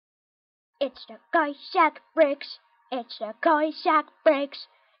It's the Coissac bricks. It's the Coissac bricks.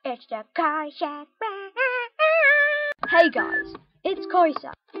 It's the Coissac bricks. Hey guys, it's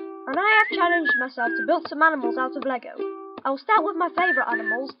Coissac, and I have challenged myself to build some animals out of Lego. I will start with my favourite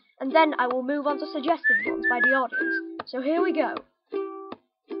animals, and then I will move on to suggested ones by the audience. So here we go.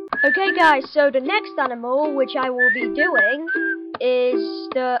 Okay guys, so the next animal which I will be doing is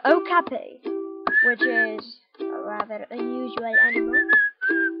the Okapi, which is a rather unusual animal,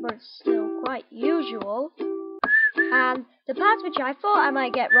 but it's still quite usual. And the parts which I thought I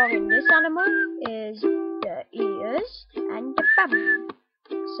might get wrong in this animal is the ears and the bum.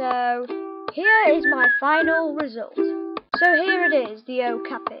 So here is my final result. So here it is, the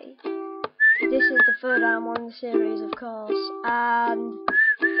Okapi. This is the third animal in the series, of course, and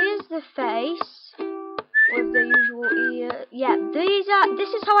here's the face with the usual ear. Yeah, this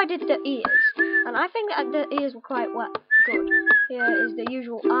is how I did the ears, and I think that the ears were quite good. Here is the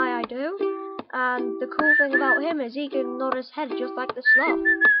usual eye I do, and the cool thing about him is he can nod his head just like the sloth,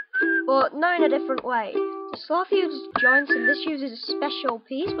 but not in a different way. The sloth uses joints, and this uses a special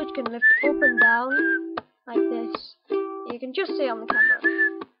piece which can lift up and down like this. You can just see on the camera.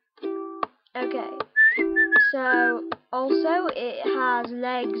 Okay, so also it has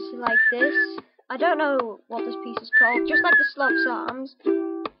legs like this. I don't know what this piece is called, just like the sloth's arms,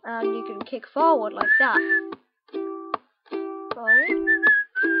 and you can kick forward like that. Forward.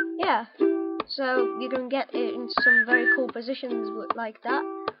 Yeah, so you can get it in some very cool positions like that.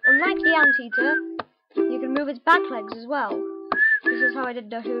 Unlike the anteater, you can move its back legs as well. This is how I did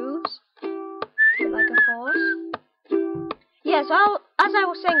the hooves, like a horse. Yeah, so as I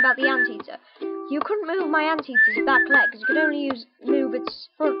was saying about the anteater, you couldn't move my anteater's back legs, you could only move its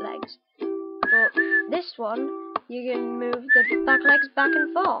front legs. But this one, you can move the back legs back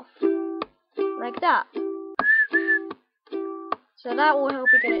and forth, like that. So that will help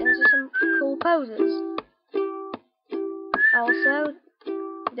you get it into some cool poses. Also,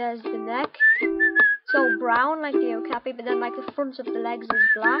 there's the neck. It's all brown like the Okapi, but then like the front of the legs is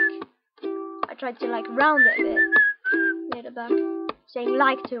black. I tried to like round it a bit near the back, saying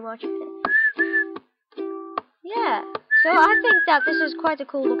like too much. Yeah, so I think that this is quite a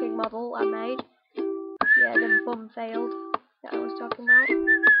cool looking model I made. Yeah, the bum failed that I was talking about.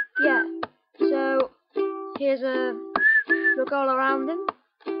 Yeah, so here's a look all around him.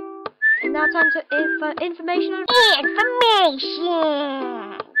 And now time for information.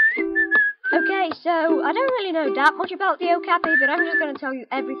 Okay, so I don't really know that much about the Okapi, but I'm just going to tell you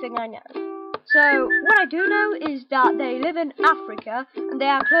everything I know. So, what I do know is that they live in Africa, and they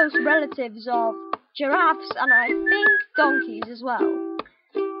are close relatives of giraffes, and I think donkeys as well.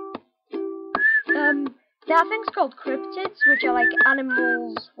 There are things called cryptids, which are like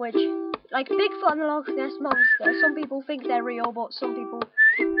animals which, like Bigfoot and the Loch Ness Monster, some people think they're real, but some people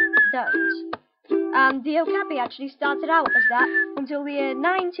don't. And the Okapi actually started out as that until the year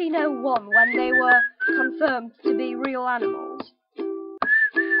 1901, when they were confirmed to be real animals.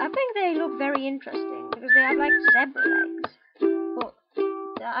 I think they look very interesting, because they have like zebra legs, but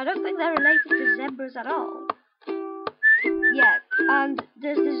I don't think they're related to zebras at all. Yeah, and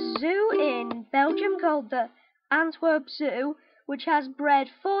there's this zoo in Belgium called the Antwerp Zoo, which has bred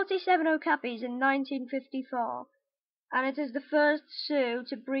 47 Okapis in 1954. And it is the first zoo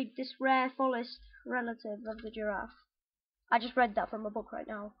to breed this rare forest relative of the giraffe. I just read that from a book right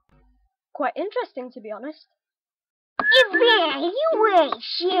now. Quite interesting, to be honest.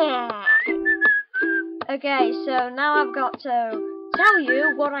 Okay, so now I've got to tell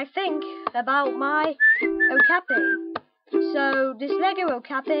you what I think about my Okapi. So, this Lego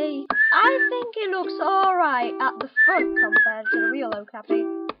Okapi, I think it looks alright at the front compared to the real Okapi,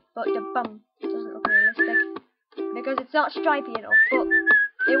 but the bum doesn't look realistic, because it's not stripy enough, but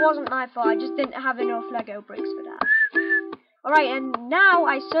it wasn't my fault, I just didn't have enough Lego bricks for that. Alright, and now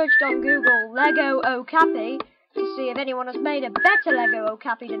I searched on Google Lego Okapi to see if anyone has made a better Lego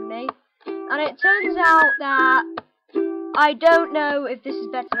Okapi than me, and it turns out that I don't know if this is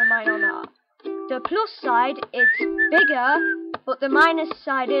better than mine or not. The plus side, it's bigger, but the minus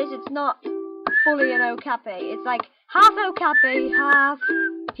side is it's not fully an Okapi. It's like half Okapi, half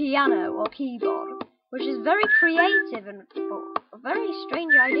piano or keyboard, which is very creative and a very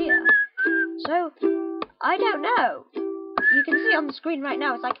strange idea. So, I don't know. You can see on the screen right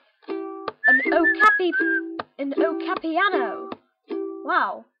now, it's like an Okapiano.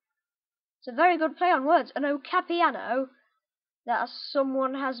 Wow. It's a very good play on words, an Okapiano that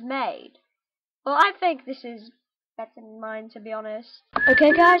someone has made. Well, I think this is better than mine, to be honest.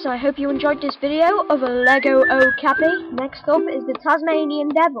 Okay guys, I hope you enjoyed this video of a Lego Okapi. Next up is the Tasmanian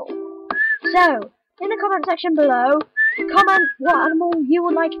Devil. So, in the comment section below, comment what animal you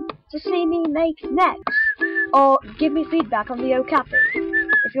would like to see me make next, or give me feedback on the Okapi.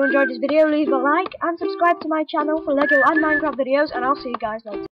 If you enjoyed this video, leave a like and subscribe to my channel for LEGO and Minecraft videos, and I'll see you guys later.